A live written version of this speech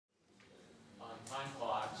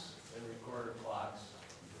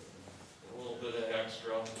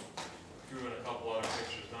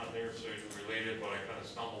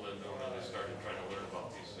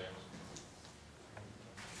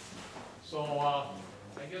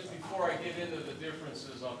I guess before I get into the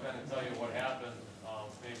differences, I'll kind of tell you what happened.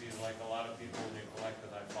 Maybe like a lot of people when they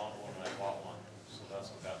collected, I found one and I bought one. So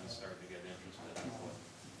that's what got me started to get interested in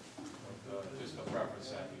it. Just to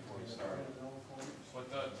preface that before we started.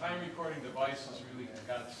 But the time recording devices really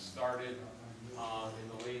got started in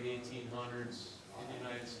the late 1800s in the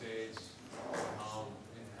United States. It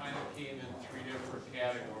kind of came in three different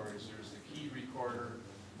categories. There's the key recorder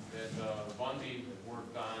that Bundy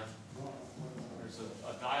worked on. There's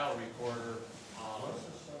a dial recorder,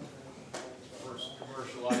 first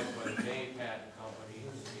commercialized by the May Patent Company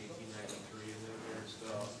in 1893, and then there's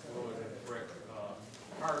the wood and brick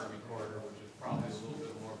card recorder, which is probably a little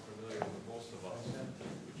bit more familiar with most of us.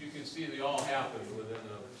 But you can see they all happened within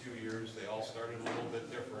a few years. They all started a little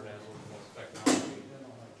bit different as with technology,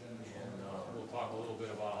 and we'll talk a little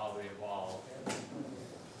bit about how they evolved.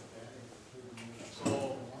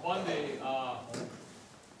 So Bundy,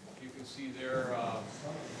 you can see there,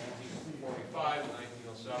 1945 and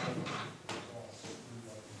 1907.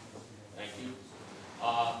 Thank you.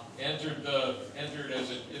 Entered as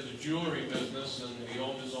a jewelry business, and he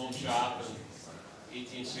owned his own shop in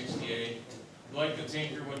 1868. He liked to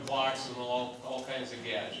tinker with clocks and all kinds of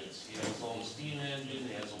gadgets. He has his own steam engine,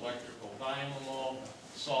 he has electrical dynamo,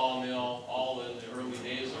 sawmill, all in the early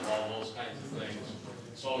days of all those kinds of things.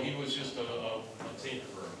 So he was just a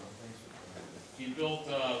tinkerer. He built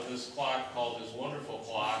this clock called his Wonderful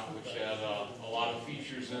Clock, which had a lot of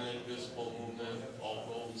features in it: visible movement, all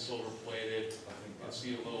gold and silver plated. You can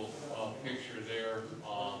see a little picture there.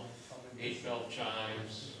 8 bell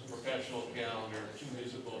chimes, perpetual calendar, 2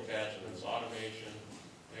 musical attachments, automation,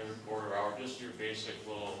 every quarter hour, just your basic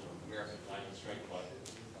little American time and strike button.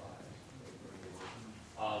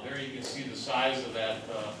 There you can see the size of that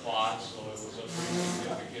clock, so it was a pretty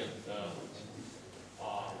significant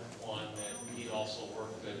one that he also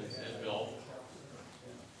worked and built.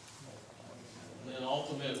 And then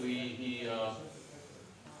ultimately he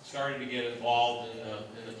started to get involved in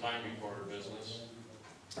the time recorder business.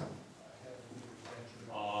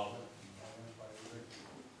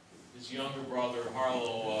 His younger brother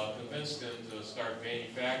Harlow convinced him to start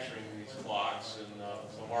manufacturing these clocks and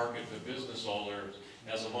to market to business owners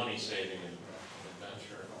as a money-saving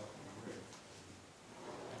adventure.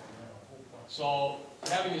 So,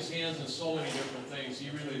 having his hands in so many different things, he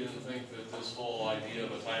really didn't think that this whole idea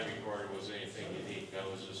of a time recorder was anything unique. That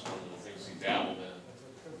was just one of the things he dabbled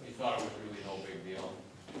in. He thought it was really no big deal.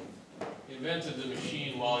 He invented the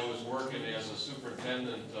machine while he was working as a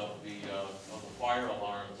superintendent of the fire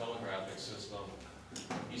alarm telegraphic system.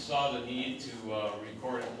 He saw the need to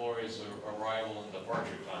record employees' arrival and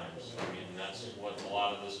departure times. I mean, that's what a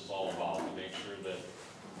lot of this is all about, to make sure that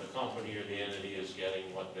the company or the entity is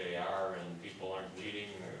getting what they are and people aren't cheating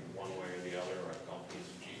one way or the other, or companies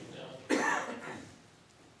are cheating them.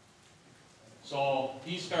 So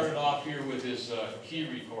he started off here with his key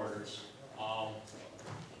recorders.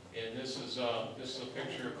 And this is a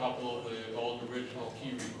picture of a couple of the old original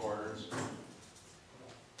key recorders.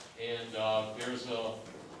 And there's a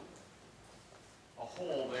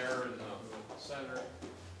hole there in the center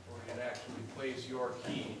where you'd actually place your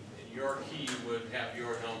key. And your key would have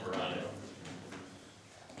your number on it.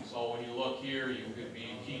 So when you look here, you could be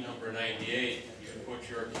key number 98. You would put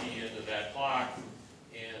your key into that clock,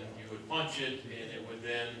 and you would punch it, and it would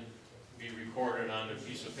then be recorded on a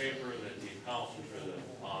piece of paper that the accountant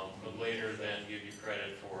would later then give you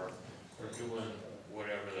credit for doing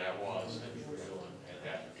whatever that was that you were doing at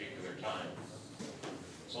that particular time.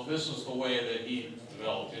 So this was the way that he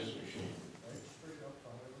developed his machine.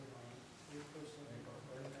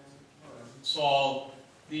 So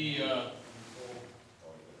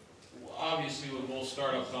obviously with most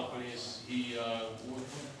startup companies, he would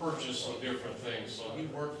purchase some different things. So he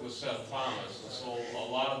worked with Seth Thomas, and so a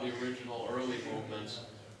lot of the original early movements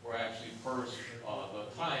were actually the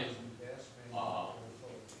time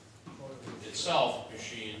itself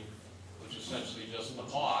machine, which is essentially just the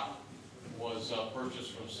clock, was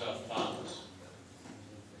purchased from Seth Thomas.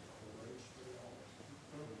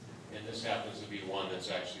 And this happens to be one that's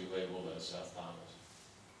actually labeled as Seth Thomas.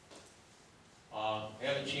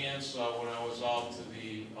 Had a chance when I was out to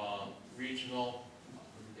the regional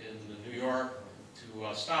in New York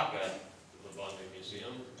to stop at the Bundy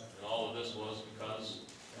Museum, and all of this was because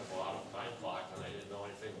I bought a time clock and I didn't know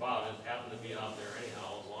anything about it. It happened to be out there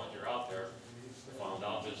anyhow. As long as you're out there, I found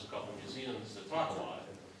out there's a couple museums that talk about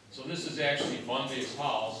it. So this is actually Bundy's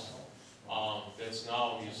house. That's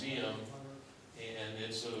now a museum, and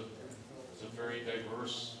it's a very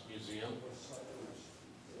diverse museum.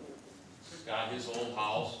 He's got his old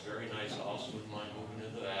house, very nice house. Wouldn't mind moving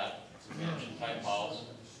into that. It's a mansion type house.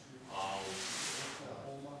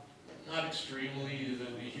 extremely the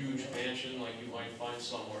huge mansion like you might find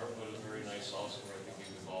somewhere, but a very nice house where I think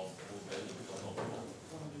you could all move in and become comfortable.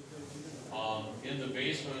 In the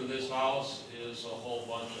basement of this house is a whole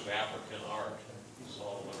bunch of African art.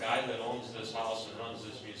 So the guy that owns this house and runs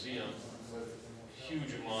this museum,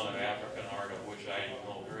 huge amount of African art of which I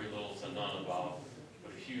know very little to none about,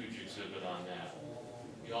 but a huge exhibit on that.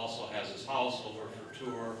 He also has his house over for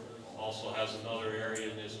tour, also has another area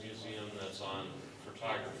in this museum that's on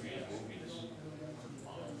photography and movies.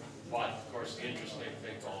 But of course the interesting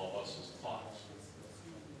thing to all of us is clocks.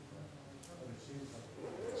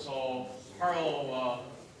 So Carlo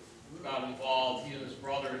got involved. He and his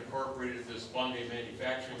brother incorporated this Bundy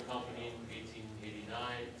manufacturing company in 1889.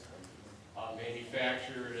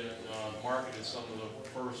 Manufactured and marketed some of the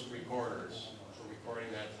first recorders for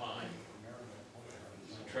recording that time.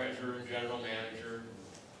 He's a treasurer and general manager.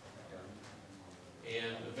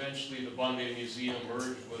 And eventually the Bundy Museum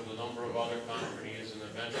merged with a number of other companies and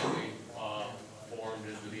eventually formed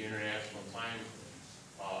into the International Time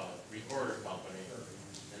Recorder Company.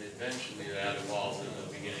 And eventually that evolved in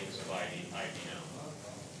the beginnings of IBM.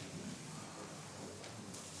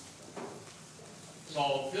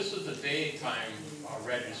 So this is the daytime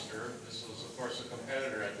register. This was, of course, a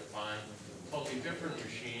competitor at the time. Totally different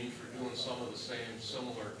machine for doing some of the same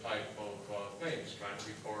similar type of things, trying to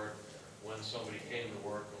record when somebody came to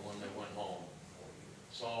work and when they went home.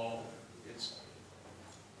 So it's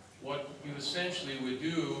what you essentially would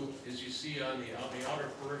do is you see on the outer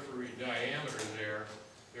periphery diameter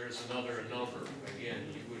there's another number. Again,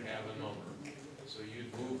 you would have a number. So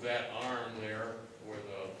you'd move that arm there where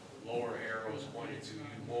the lower arrow is pointed to,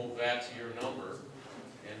 you move that to your number,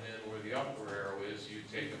 and then where the upper arrow is, you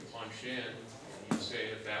take a punch in, and you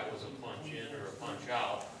say if that was a punch in or a punch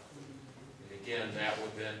out. And again, that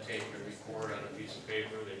would then take and record on a piece of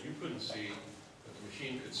paper that you couldn't see, but the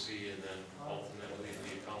machine could see, and then ultimately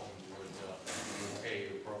the accountant would pay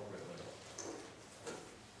you appropriately.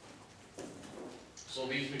 So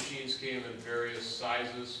these machines came in various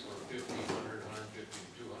sizes for 50, 100, 150,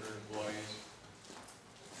 200 employees.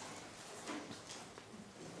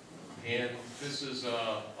 And this is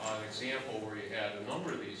an example where you had a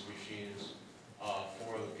number of these machines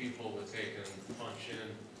for the people to take and punch in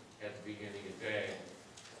at the beginning of the day.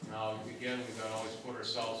 Now, again, we've got to always put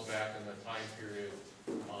ourselves back in the time period.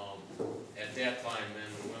 At that time, men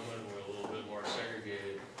and women were a little bit more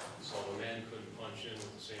segregated, so the men couldn't punch in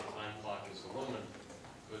with the same time clock as the women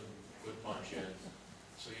could punch in.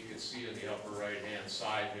 So you can see in the upper right-hand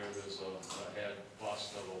side there, there's a head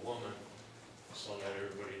bust of a woman, so that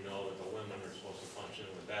everybody know that the women are supposed to punch in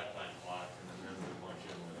with that time clock, and the men will punch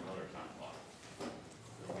in with another time clock.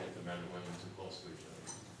 Don't get the men and women too close to each other.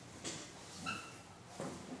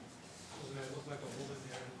 Doesn't that look like a woman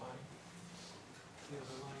there in line? The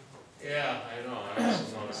other line? Yeah, I know. I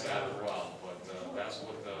also noticed that as well, but that's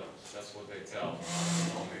what they tell.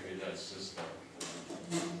 Well, maybe that's just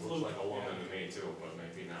looks like a woman to me too, but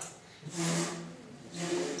maybe not.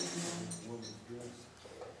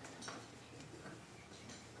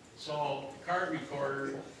 So, card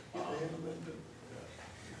recorder,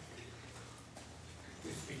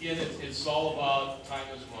 again, it's all about time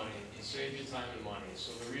is money. It saves you time and money.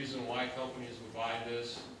 So the reason why companies would buy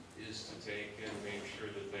this is to take and make sure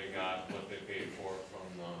that they got what they paid for from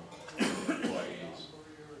the employees.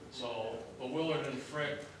 So the Willard and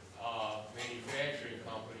Frick manufacturing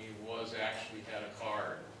company actually had a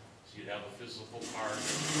card. So you'd have a physical card that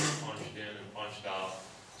was punched in and punched out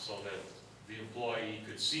so that the employee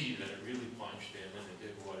could see that it really punched in and it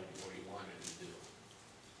did what he wanted to do.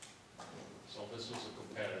 So this was a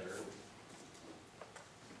competitor.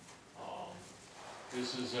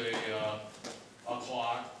 This is a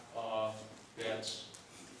clock that's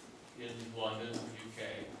in London,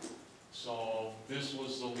 UK. So this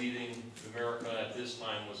was the leading, America at this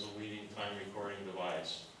time was the leading time recording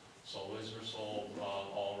device. So these were sold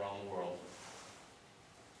all around the world.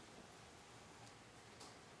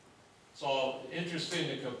 So interesting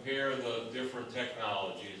to compare the different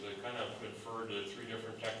technologies. They kind of conferred to three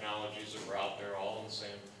different technologies that were out there all in the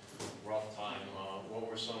same rough time. What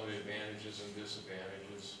were some of the advantages and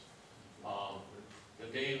disadvantages? The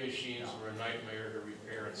day machines were a nightmare to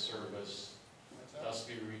repair and service.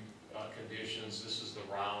 Dusty conditions. This is the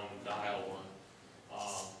round dial one.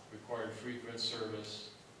 Required frequent service.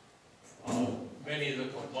 Many of the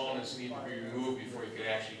components need to be removed before you could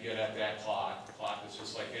actually get at that clock. The clock is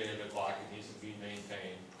just like any other clock, it needs to be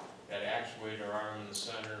maintained. That actuator arm in the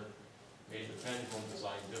center made the pendulum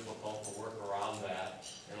design difficult to work around that,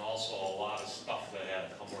 and also a lot of stuff that had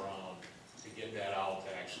to come around to get that out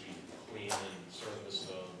to actually clean and service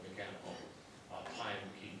the mechanical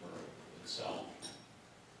timekeeper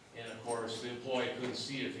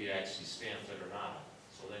see if you actually stamped it or not.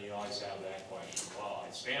 So then you always have that question, well,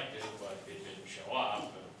 I stamped it, but it didn't show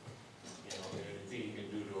up, and, you know, anything you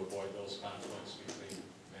can do to avoid those conflicts between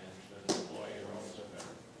management and employee are always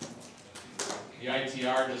better. The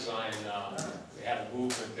ITR design, they had a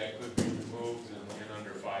movement that could be removed in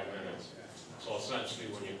under 5 minutes. So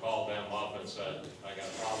essentially, when you call them up and said, I got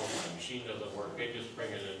a problem, my machine doesn't work, they just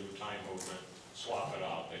bring in a new time movement, swap it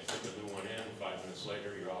out. They put the new one in, 5 minutes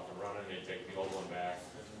later, you're off and running, they take the old one back,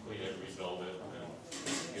 clean it, rebuild it, and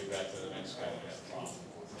give that to the next guy that has a problem.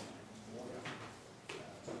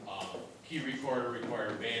 Key recorder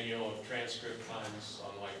required manual transcript times,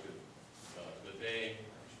 unlike the day.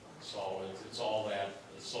 So it's all that,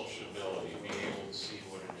 the sociability, being able to see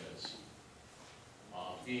what it is.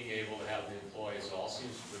 Being able to have the employees, it all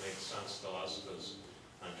seems to make sense to us, because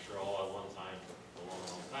I'm sure all at one time, a long,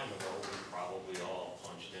 long time ago, we probably all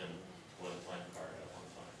punched in with a time card at one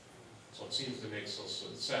time. So it seems to make sense,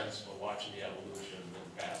 but watching the evolution in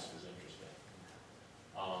the past is interesting.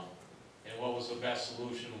 And what was the best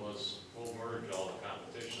solution was we'll merge all the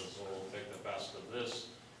competitions, so we'll take the best of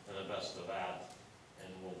this and the best of that,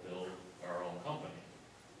 and we'll build our own company.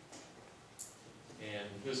 And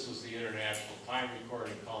this was the international time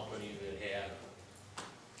recording company that had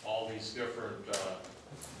all these different,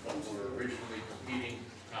 what were originally competing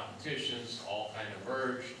competitions, all kind of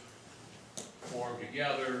merged, formed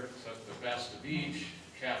together, took the best of each,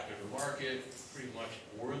 captured the market, pretty much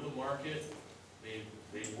were the market. They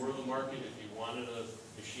were the market. If you wanted a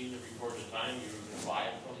machine to record the time, you were going to buy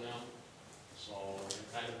it from them. So they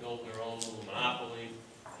kind of built their own little monopoly.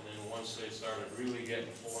 And then once they started really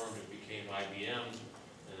getting formed, it became IBM.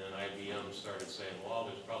 And then IBM started saying, well,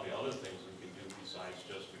 there's probably other things we can do besides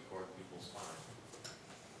just record people's time.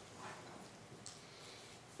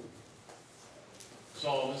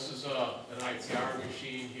 So this is an ITR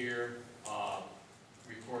machine here,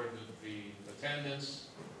 recorded the attendance.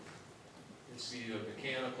 You see the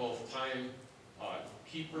mechanical time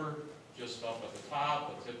keeper just up at the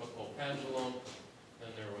top, a typical pendulum. Then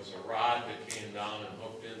there was a rod that came down and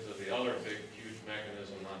hooked into the other big, huge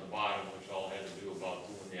mechanism on the bottom, which all had to do about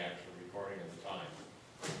doing the actual recording of the time.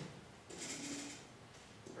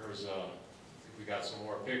 There's if we got some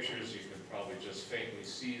more pictures, you can probably just faintly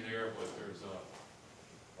see there, but there's a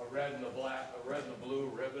red and a black, a red and a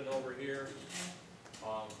blue ribbon over here.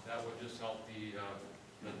 That would just help the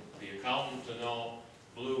accountant to know.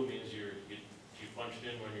 Blue means you punched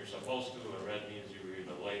in when you're supposed to, and red means you were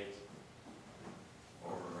either late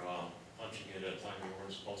or punching it at a time you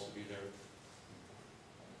weren't supposed to be there.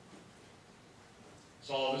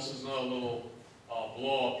 So this is another little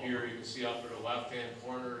blow up here. You can see up in the left-hand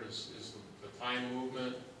corner is the time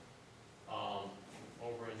movement.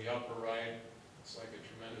 Over in the upper right, it's like a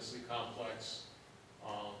tremendously complex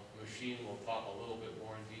machine. We'll talk a little bit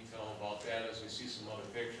more in detail about that as we see some other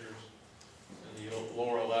pictures. In the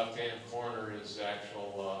lower left-hand corner is the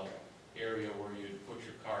actual area where you put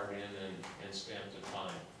your card in and stamp the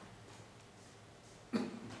time.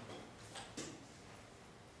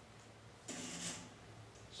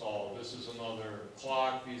 So this is another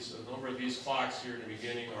clock. A number of these clocks here in the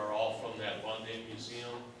beginning are all from that Bundy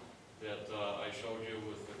Museum that I showed you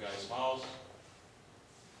with the guy's house.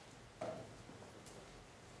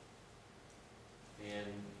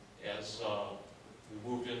 And as we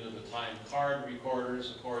moved into the time card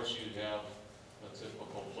recorders, of course, you'd have a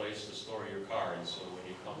typical place to store your cards. So when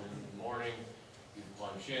you come in the morning, you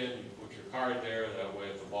punch in, you put your card there. That way,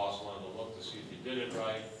 if the boss wanted to look to see if you did it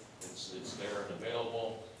right, it's there and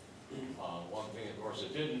available. One thing, of course,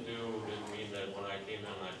 it didn't mean that when I came in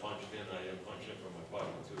and I punched in, I didn't punch in from my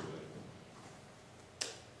button to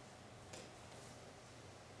it.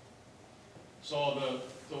 So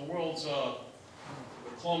the world's the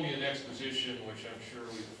Columbian Exposition, which I'm sure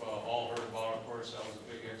we've all heard about. Of course, that was a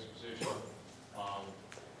big exposition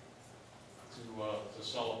to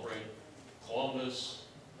celebrate Columbus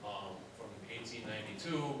from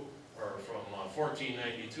 1892, or from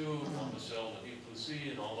 1492, Columbus sailed the deep blue sea,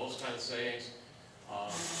 and all those kind of sayings. And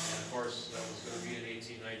of course, that was going to be in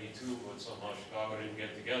 1892, but somehow Chicago didn't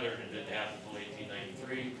get together, and it didn't happen until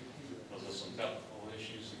 1893 because of some technical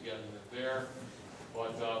issues of getting it there.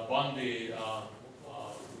 But Bundy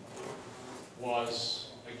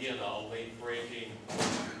was, again, a late-breaking,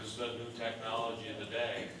 it was the new technology of the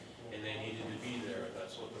day, and they needed to be there.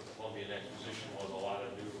 That's what the Columbian Exposition was, a lot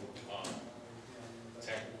of new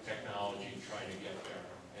technology trying to get there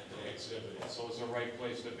and to exhibit it. So it's the right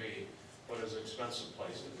place to be, but it's an expensive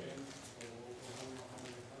place to be.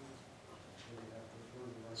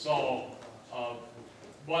 So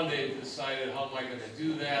Bundy decided, how am I going to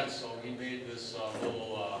do that? So he made this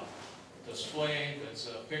little display that's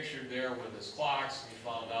pictured there with his clocks, and he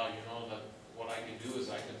found out, you know, that what I can do is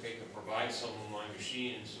I can provide some of my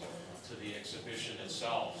machines to the exhibition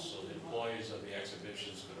itself, so the employees of the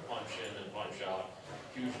exhibitions could punch in and punch out.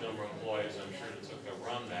 Huge number of employees, I'm sure, that took to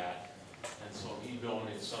run that, and so he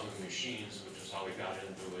donated some of the machines, which is how he got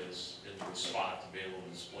into his spot to be able to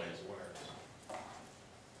display his wares.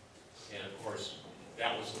 And of course,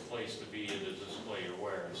 that was the place to be to display your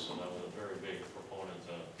wares, so that was a very big proponent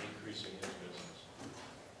of increasing his business.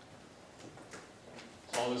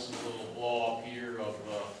 So this is a little blow up here of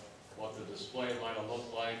what the display might have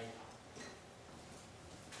looked like.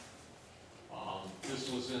 This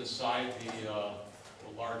was inside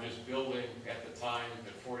the largest building at the time,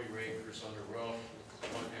 at 40 acres under roof,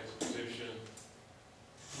 one exposition.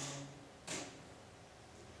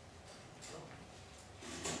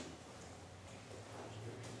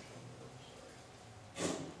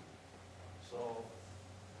 So,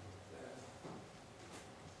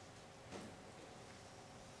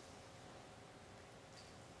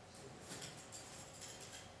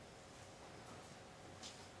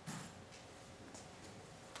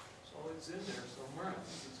 it's in there somewhere. I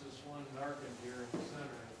think it's this one darkened here in the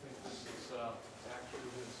center. I think this is actually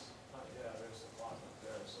his, yeah, there's the clock up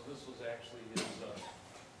there. So this was actually his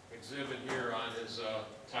exhibit here on his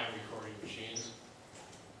time recording machines.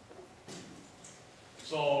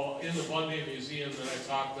 So in the Bundy Museum that I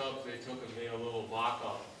talked up, they took and made a little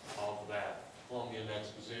mock-up of that Columbian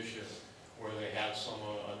exposition where they have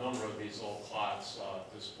a number of these old clocks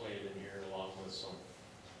displayed in here along with some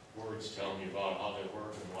words telling you about how they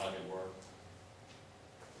work and why they work.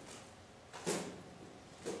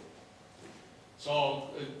 So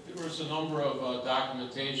there was a number of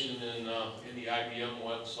documentation in the IBM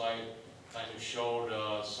website, kind of showed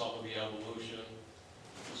some of the evolution.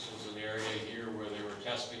 This was an area here where they were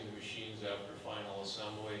testing the machines after final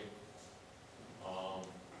assembly.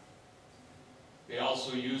 They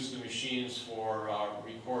also used the machines for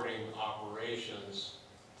recording operations.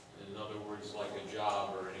 In other words, like a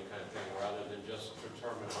job or any kind of thing, rather than just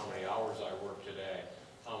determine how many hours I work today,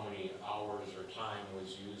 how many hours or time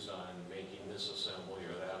was used on making this assembly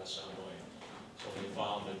or that assembly. So they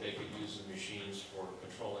found that they could use the machines for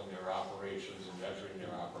controlling their operations and measuring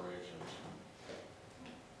their operations.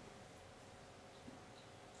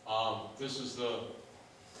 This is the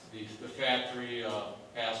factory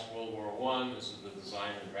past World War I. This is the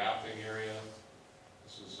design and drafting area.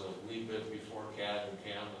 This is a wee bit before CAD and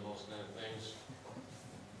CAM and those kind of things.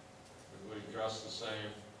 Everybody dressed the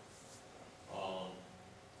same.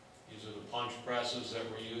 These are the punch presses that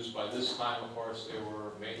were used. By this time, of course, they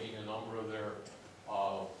were making a number of their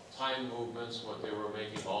time movements, but they were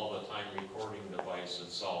making all the time recording device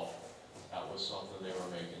itself. That was something they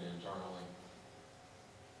were making internally.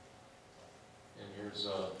 And here's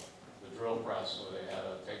the drill press, where they had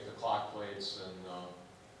to take the clock plates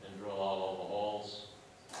and drill out all the holes.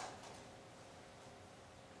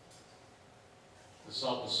 The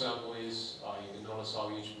sub-assemblies, you can notice how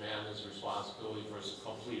each man has responsibility for his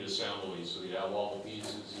complete assembly. So you have all the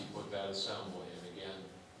pieces, you put that assembly. And again,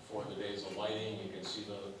 before the days of lighting, you can see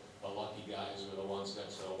the lucky guys were the ones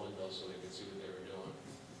next to the window so they could see what they were doing.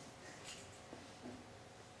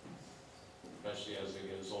 Especially as they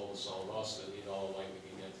get as old as some of us that need all the light we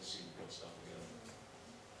can get to see good stuff together.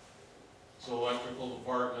 So electrical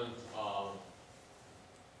department,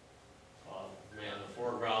 man, the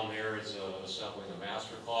foreground there is assembling a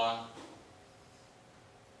master clock.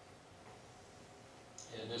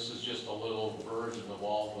 And this is just a little version of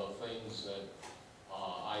all the things that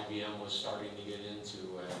IBM was starting to get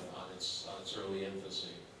into on its early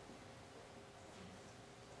infancy.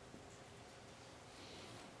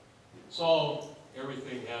 So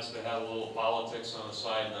everything has to have a little politics on the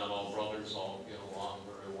side. Not all brothers all get along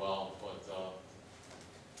very well, but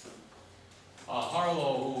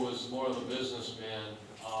Harlow, who was more of a businessman,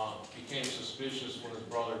 became suspicious when his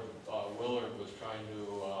brother Willard was trying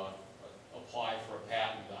to apply for a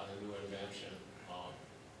patent on a new invention.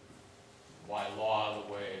 By law,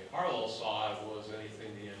 the way Harlow saw it was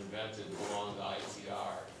anything he invented belonged to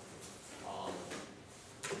ITR.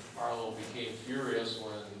 Harlow became furious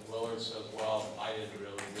when Willard says, well, I didn't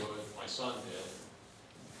really do it, my son did,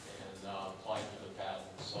 and applied for the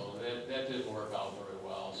patent. So that didn't work out very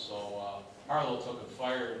well. So Harlow took and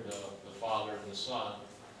fired the father and the son.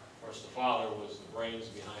 Of course, the father was the brains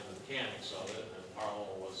behind the mechanics of it, and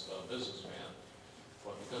Harlow was the businessman.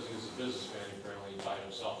 But because he was a businessman, he apparently tied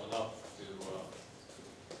himself enough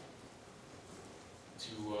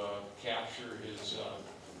to capture his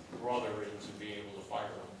brother into being able to fire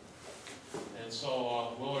him. And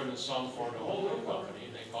so Willard and Son formed a holding company,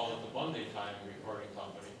 and they called it the Bundy Time Recording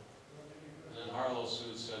Company. And then Harlow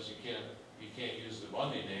Suit says you can't use the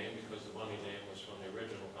Bundy name because the Bundy name was from the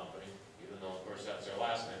original company, even though of course that's their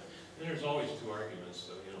last name. And there's always two arguments,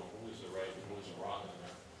 so, you know, who's the right and who's the wrong in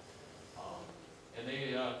there. And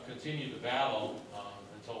they continued the battle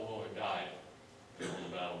until Willard died, when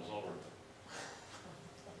the battle was over.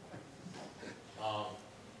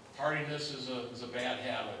 Tardiness is a bad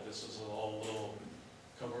habit. This is a whole little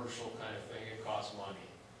commercial kind of thing. It costs money.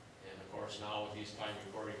 And of course now with these time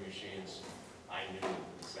recording machines, I knew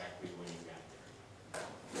exactly when you got there.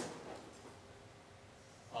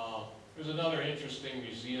 There's another interesting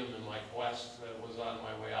museum in my quest that was on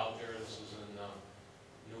my way out there. This is in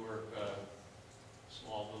Newark,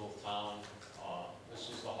 small little town.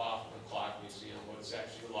 This is the Hoffman Clock Museum, but it's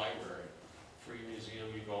actually a library. Free museum,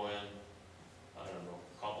 you go in, I don't know,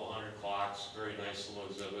 a couple hundred clocks, very nice little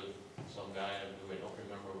exhibit. Some guy, I don't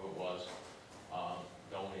remember who it was,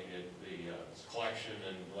 donated the collection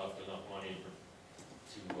and left enough money to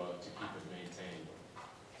keep it maintained.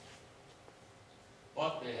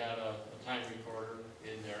 But they had a time recorder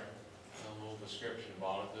in there, a little description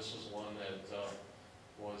about it. This is one that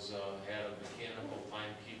had a mechanical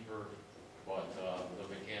timekeeper, but the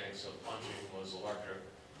mechanics of punching was electric.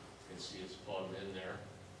 You can see it's plugged in there.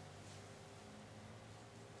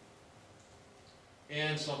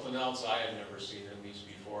 And something else I had never seen in these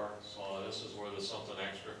before. So this is where the something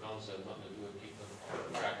extra comes. It had nothing to do with keeping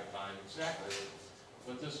track of time exactly.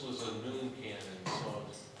 But this was a noon cannon. So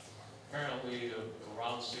apparently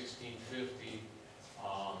around 1650,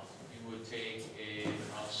 you would take a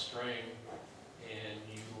string and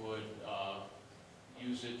you would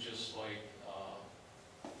use it just like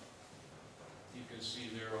you can see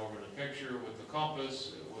there over the picture with the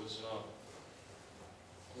compass. It was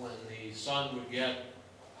when the sun would get,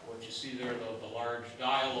 what you see there, the large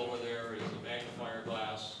dial over there is a magnifier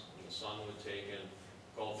glass. And the sun would take and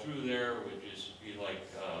go through there, would just be like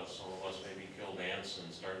some of us maybe killed ants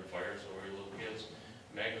and started fires when we were little kids.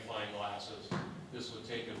 Magnifying glasses. This would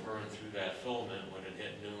take and burn through that filament when it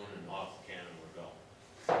hit noon and off the cannon would go.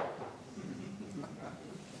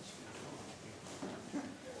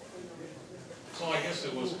 So I guess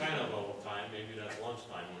it was kind of a time, maybe that's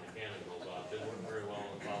lunchtime when the cannon goes off. It didn't work very well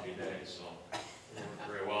on a cloudy day, so it didn't work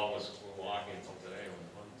very well with Milwaukee until today when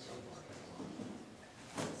the sun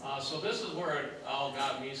was. So this is where it all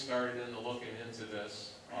got me started into looking into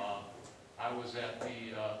this. I was at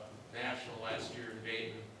the National last year in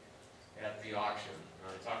Dayton at the auction.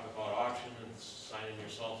 I talked about auction and signing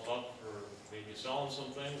yourself up for maybe selling some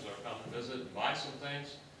things or come and visit and buy some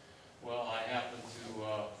things. Well, I happen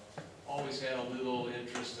to always had a little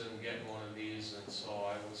interest in getting one of these, and so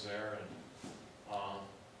I was there and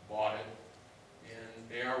bought it. And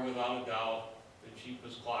they are without a doubt the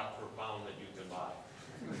cheapest clock per pound that you can buy.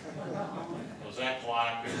 Because that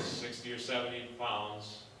clock is 60 or 70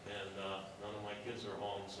 pounds, and none of my kids are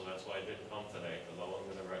home, so that's why I didn't come today, because I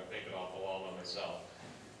wasn't going to take it off the wall by myself.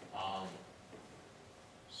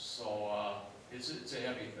 It's a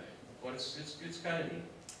heavy thing, but it's kind of neat.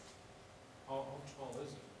 How tall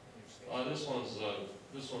is it?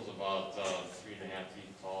 This one's about 3.5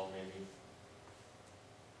 feet tall, maybe.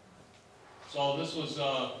 So this was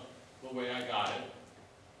the way I got it.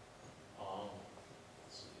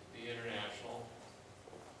 The International.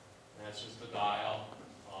 That's just the dial.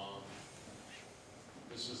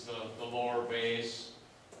 This is the lower base.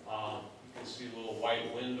 You can see a little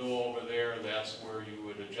white window over there. That's where you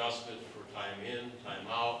would adjust it for time in, time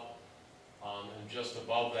out. And just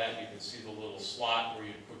above that, you can see the little slot where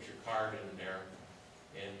you'd put your card in there.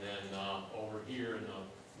 And then over here in the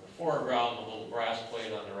foreground, the little brass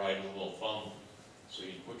plate on the right is a little thumb. So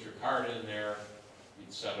you'd put your card in there,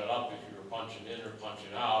 you'd set it up if you were punching in or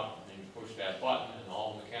punching out, and then you push that button and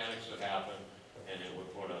all the mechanics would happen, and it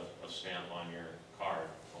would put a stamp on your card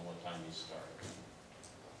from what time you started.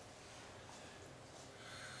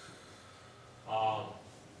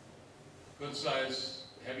 Good size,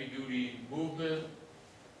 heavy duty movement.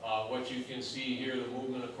 What you can see here, the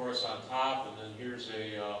movement of course on top, and then here's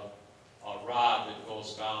a rod that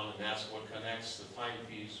goes down, and that's what connects the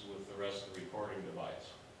timepiece with the rest of the recording device.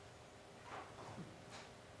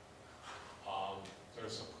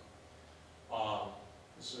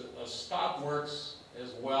 A stop works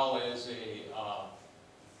as well as a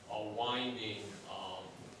winding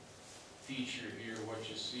feature here. What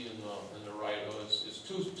you see in the right is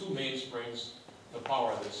two mainsprings to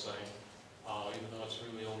power this thing. Even though it's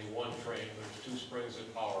really only one frame, there's two springs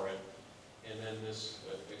that power it. And then this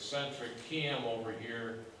eccentric cam over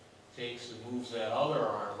here takes and moves that other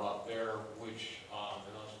arm up there, which,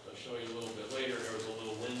 and I'll show you a little bit later, there was a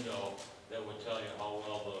little window that would tell you how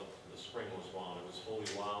well the spring was wound. It was fully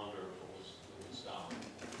wound or if it was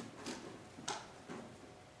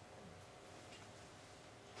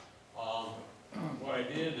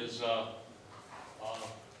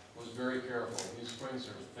springs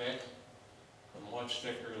are thick, much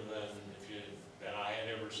thicker than I had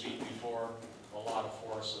ever seen before, a lot of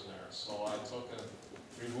force in there. So I took and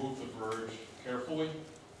removed the verge carefully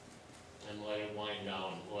and let it wind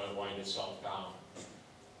down, let it wind itself down.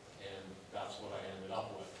 And that's what I ended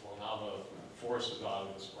up with. Well, now the force is out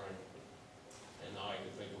of the spring, and now I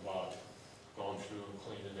can think about going through and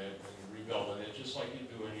cleaning it and rebuilding it, just like you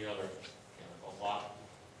do any other mechanical block.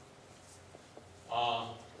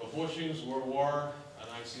 The bushings were wore, and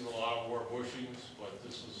I've seen a lot of wore bushings, but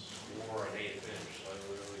this was wore an 1/8 inch. I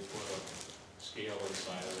literally put a scale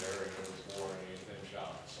inside of there, and it was wore an 1/8 inch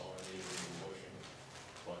out, so I needed a new bushing.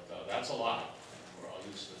 But that's a lot. We're all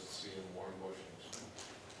used to seeing worn bushings.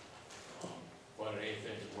 But an 1/8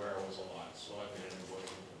 inch wear was a lot, so I made a new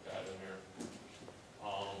bushing, put that in there.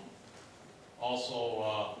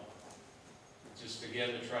 Also, just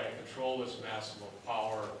again to try to control this maximum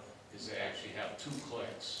power, is they actually have 2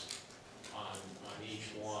 clicks on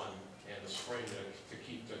each one, and a spring to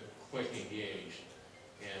keep the click engaged.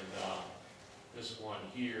 And this one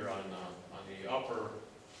here on the upper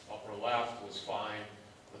left was fine,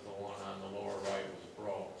 but the one on the lower right was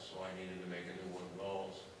broke, so I needed to make a new one of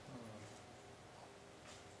those.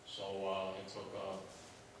 So I took a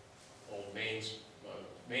old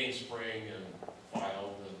mainspring and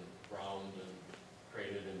filed and ground and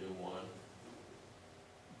created a new one.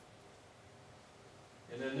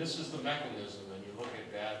 And then this is the mechanism, and you look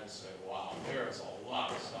at that and say, wow, there's a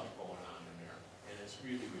lot of stuff going on in there, and it's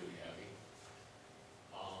really, really heavy.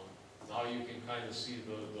 Now you can kind of see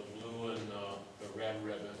the blue and the red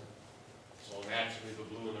ribbon. So naturally, the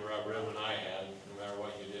blue and the red ribbon I had, no matter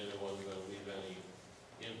what you did, it wasn't going to leave any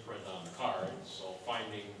imprint on the card. So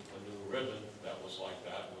finding a new ribbon that was like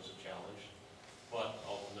that was a challenge. But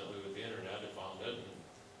ultimately, with the internet, I found it, and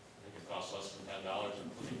I think it cost less than $10,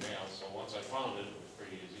 including mail. So once I found it, it was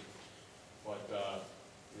pretty easy. But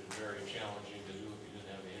it was very challenging to do if you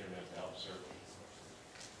didn't have the internet to help search.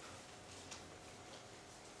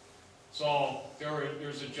 So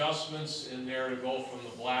there's adjustments in there to go from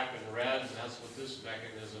the black and red, and that's what this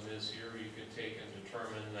mechanism is here. You can take and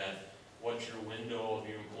determine that what your window of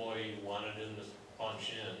your employee wanted him to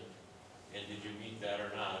punch in, and did you meet that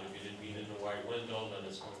or not. If you didn't meet in the white window, then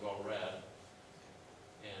it's going to go red.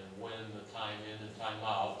 And when the time in and time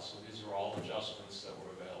out, so these are all adjustments that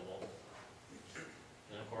were available.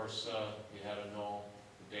 And of course, you had to know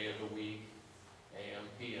the day of the week, AM,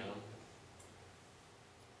 PM.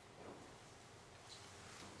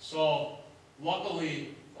 So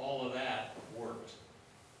luckily, all of that worked.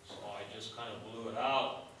 So I just kind of blew it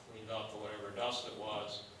out, cleaned up whatever dust it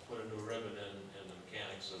was, put a new ribbon in, and the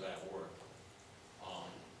mechanics of that worked.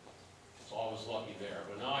 So I was lucky there.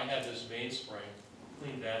 But now I had this mainspring,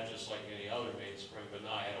 cleaned that just like any other mainspring, but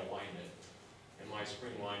now I had to wind it. And my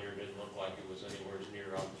spring winder didn't look like it was anywhere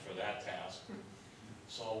near up for that task.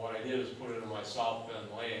 So what I did is put it in my south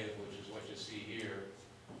bend lathe, which is what you see here,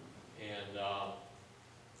 and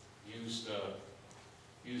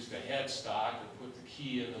used a headstock and put the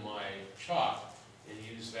key into my chuck and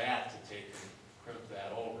used that to take and crimp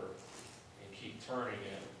that over and keep turning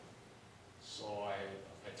it. So I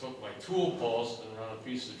took my tool post and run a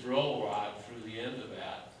piece of drill rod through the end of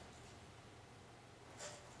that,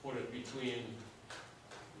 put it between the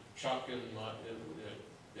chuck and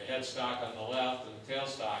the headstock on the left and the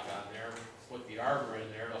tailstock on there, put the arbor in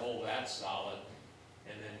there to hold that solid,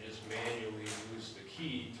 and then just manually use the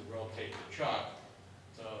key to rotate the chuck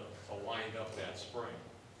to wind up that spring.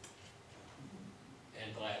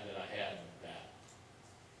 And glad that I had that.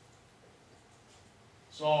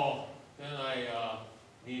 So then I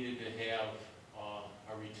needed to have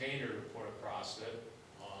a retainer to put across it.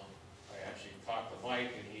 I actually talked to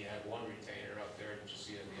Mike, and he had one retainer up there that you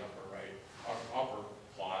see in the upper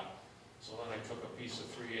plot. So then I took a piece of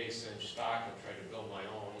 3/8 inch stock and tried to build my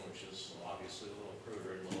own, which is obviously a little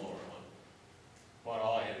cruder than the lower one. But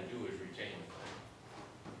all I had to do was retain the thing.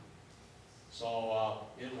 So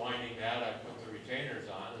in winding that, I put the retainers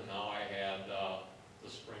on, and now I had the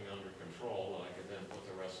spring under control, and I could then put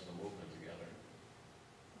the rest of the movement together.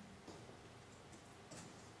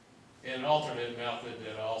 And an alternate method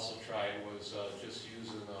that I also tried was just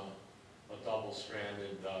using a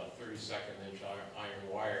double-stranded 32nd inch iron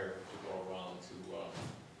wire to go around to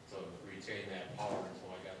retain that power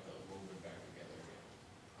until I got the movement back together again.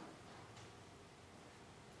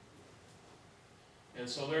 And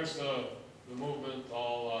so there's the movement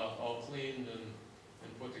all cleaned and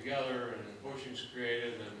put together, and bushings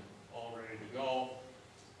created and all ready to go.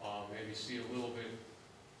 Maybe see a little bit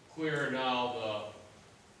clearer now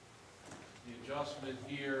the adjustment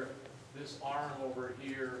here. This arm over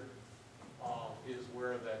here is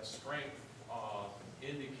where that strength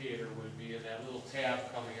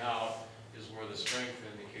tab coming out is where the strength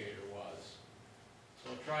indicator was.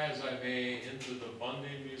 So try as I may, into the Bundy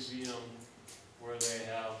Museum, where they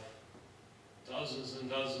have dozens and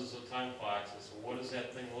dozens of time clocks. I said, what does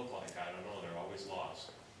that thing look like? I don't know, they're always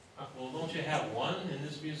lost. Well, don't you have one in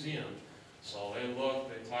this museum? So they looked,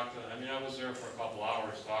 they talked to, I mean, I was there for a couple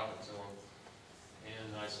hours talking to them.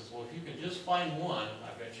 And I says, well, if you can just find one,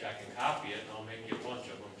 I bet you I can copy it, and I'll make you a bunch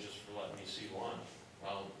of them just for letting me see one.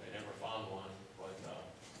 Well, they never found one, but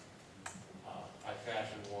I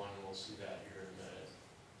fashioned one, and we'll see that here in a minute.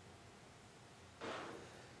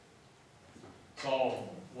 So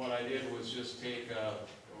what I did was just take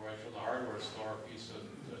right from the hardware store, a piece of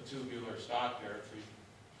tubular stock there,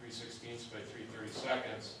 3/16 by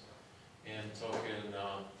 3/32, and took in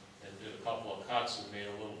and did a couple of cuts and made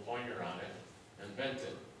a little pointer on it and bent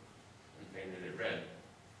it and painted it red.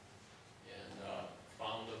 And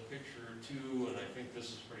found a picture or two, and I think this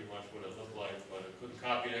is pretty much what it looked like, but I couldn't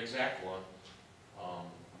copy an exact one.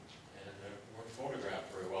 And they weren't photographed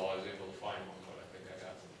very well. I was able to find one, but I think I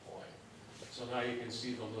got to the point. So now you can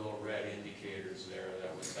see the little red indicators there that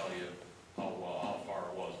would tell you how far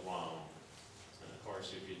it was wound. And of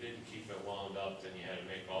course, if you didn't keep it wound up, then you had to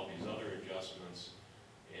make all these other adjustments,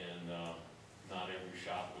 and not every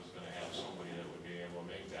shop was going to have somebody that would be able to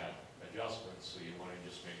make that adjustment, so you want to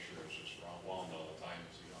just make sure it's just wound all the time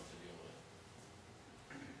so you don't have to deal with it.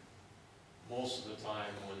 Most of the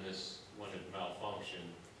time when it malfunctioned,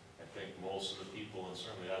 I think most of the people, and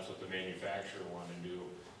certainly that's what the manufacturer wanted to do,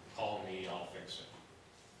 call me, I'll fix it.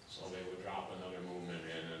 So they would drop another movement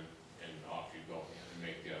in, and off you go and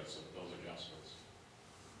make those adjustments.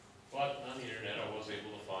 But on the internet, I was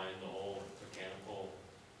able to find the whole mechanical,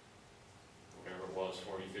 whatever it was,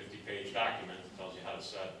 40, 50 page document that tells you how to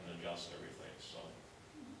set and adjust everything.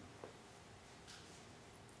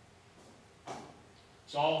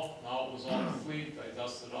 So now it was all complete. I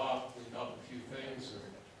dusted off, cleaned up a few things,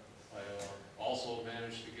 and I also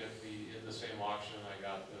managed to get in the same auction, I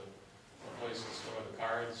got a place to store the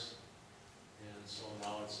cards, and so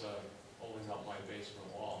now it's holding up my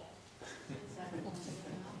basement wall.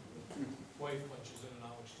 Wife punches in and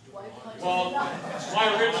out, what you do. Well,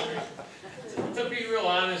 to be real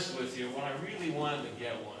honest with you, when I really wanted to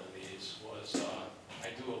get one of these was, I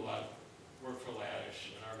do a lot of work for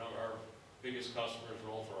Laddish, and our biggest customer is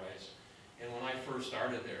Rolls-Royce. And when I first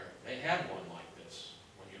started there, they had one like this.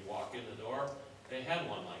 When you walk in the door, they had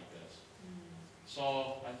one like this.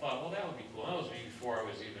 So I thought, well, that would be cool. That was before I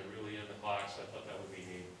was even really in the clocks. I thought that would be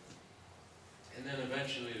neat. And then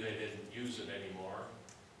eventually they didn't use it anymore,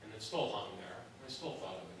 and it still hung there. I still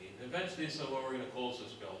thought it would be neat. And eventually they said, well, we're going to close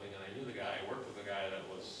this building, and I knew the guy. I worked with the guy that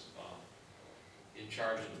was in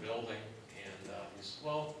charge of the building, and he said,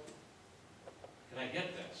 well, can I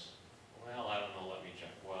get this? Well, I don't know, let me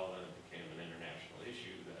check. Well, then it became an international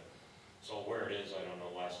issue that, so where it is, I don't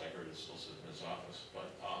know. Last I heard, it's still sitting in his office. But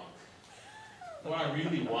what I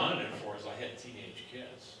really wanted it for is I had teenage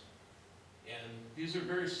kids. And these are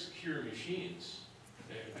very secure machines.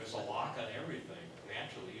 There's a lock on everything.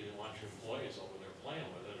 Naturally, you didn't want your employees over there playing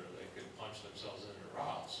with it, or they could punch themselves in or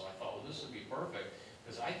out. So I thought, well, this would be perfect,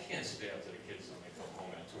 because I can't stay up to the kids when they come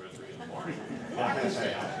home at 2 or 3 in the morning. I can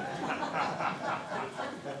stay up.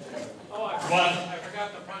 Oh, I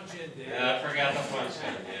forgot the punch in, Dave. Yeah, I forgot the punch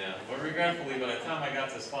in, yeah. But regretfully, by the time I got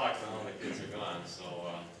this box, I know the kids are gone, so,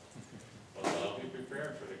 but I'll be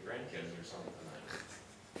prepared for the grandkids or something.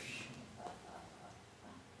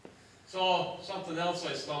 So, something else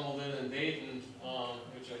I stumbled in Dayton,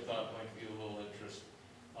 which I thought might be a little interest.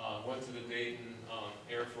 Went to the Dayton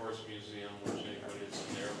Air Force Museum, which anybody that's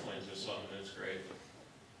in airplanes or something, it's great.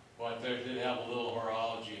 But they did have a little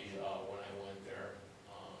horology when I went there.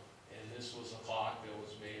 And this was a clock that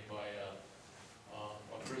was made by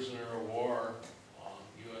a prisoner of war,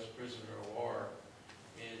 U.S. prisoner of war.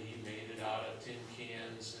 And he made it out of tin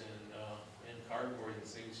cans and cardboard and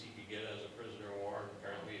things he could get as a prisoner of war. And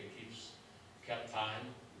apparently it kept time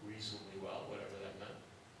reasonably well, whatever that meant.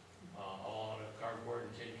 All out of cardboard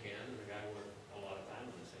and tin can, and the guy worked a lot of time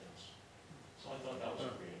in his hands. So I thought that was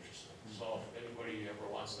pretty interesting. So if anybody ever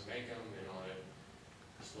wants to make them,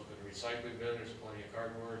 just look at the recycling bin. There's plenty of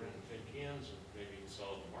cardboard and tin cans, and maybe you can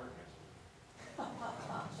sell it to Mark next week.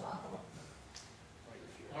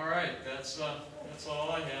 All right, that's all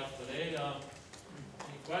I have today.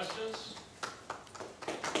 Any questions?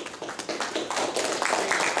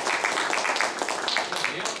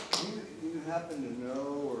 Do you happen to know,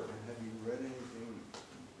 or have you read anything?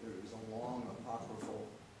 There is a long apocryphal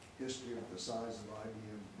history of the size of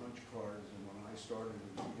IBM punch cards, and when I started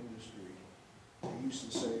in the industry, they used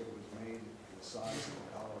to say it was made the size of a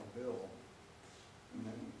dollar bill, and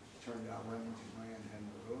then it turned out Remington Rand had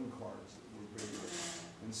their own cards that were bigger.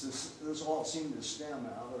 And so this all seemed to stem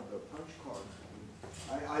out of the punch card.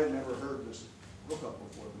 I had never heard this hookup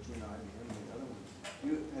before between IBM and the other one.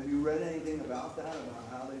 Have you read anything about that, about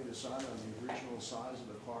how they decided on the original size of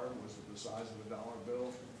the card? Was it the size of a dollar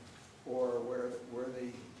bill? Or where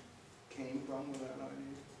they came from with that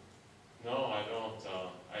idea? No, I don't,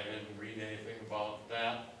 I didn't read anything about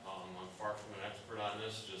that. I'm far from an expert on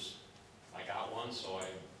this, just, I got one, so I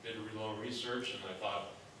did a little research, and I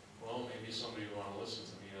thought, well, maybe somebody would want to listen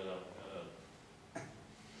to me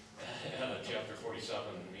at a chapter 47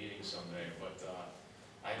 meeting someday, but,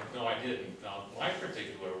 no, I didn't. Now, my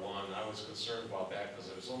particular one, I was concerned about that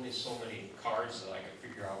because there was only so many cards that I could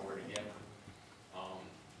figure out where to get.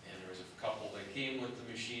 And there was a couple that came with the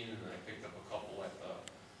machine, and I picked up a couple at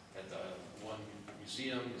the one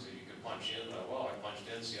museum. He said you could punch in. Well, I punched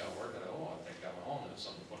in, see how it worked. I thought, oh, I think I'm at home. There's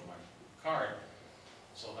something to put in my card.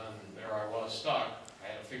 So then there I was stuck.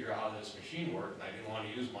 I had to figure out how this machine worked, and I didn't want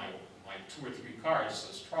to use my 2 or 3 cards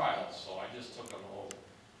as trials. So I just took an old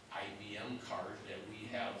IBM card that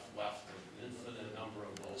we have left, an infinite number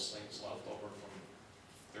of those things left over from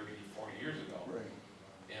 30, 40 years ago. Right.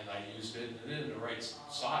 And I used it, and in the right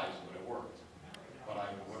size, but it worked. But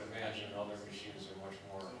I would imagine other machines are much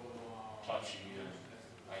more touchy, and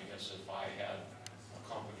I guess if I had a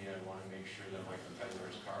company, I'd want to make sure that my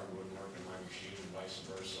competitor's card wouldn't work in my machine and vice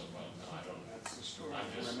versa, but no, I don't. That's the story I'm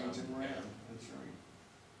of just, Remington yeah. Rand. That's right.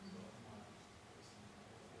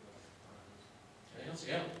 Anything else?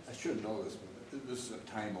 Yeah. I should know this, but this is a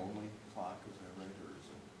time-only clock, is that right, or is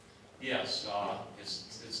it? Yes,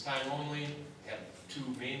 it's time only. Had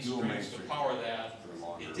 2 main Dual springs to mainspring. power that. For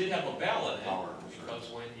longer? It did have a bell in it, Power, because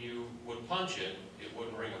when you would punch it, it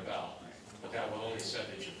wouldn't ring a bell. But that would only said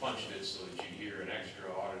that you punched it so that you'd hear an extra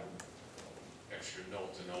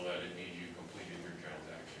note to know that it means you completed your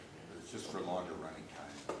transaction. It's just for longer running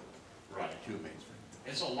time. Right. 2 mainspring.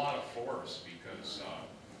 It's a lot of force because,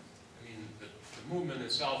 I mean, the movement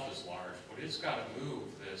itself is large, but it's got to move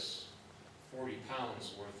this 40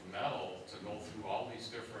 pounds worth of metal to go through all these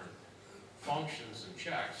different functions and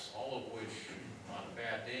checks, all of which on a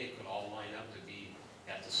bad day could all line up to be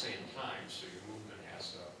at the same time, so your movement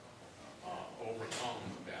has to overcome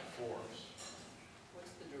that force. What's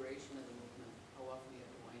the duration of the movement? How often do you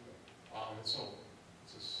have to wind it? It's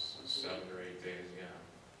 7 or 8 days, yeah.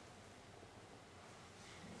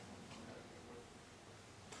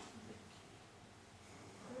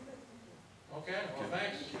 Okay, well,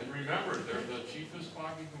 thanks. And remember, they're the cheapest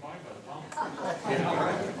clock you can buy by the pound. Yeah,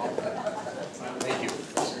 right.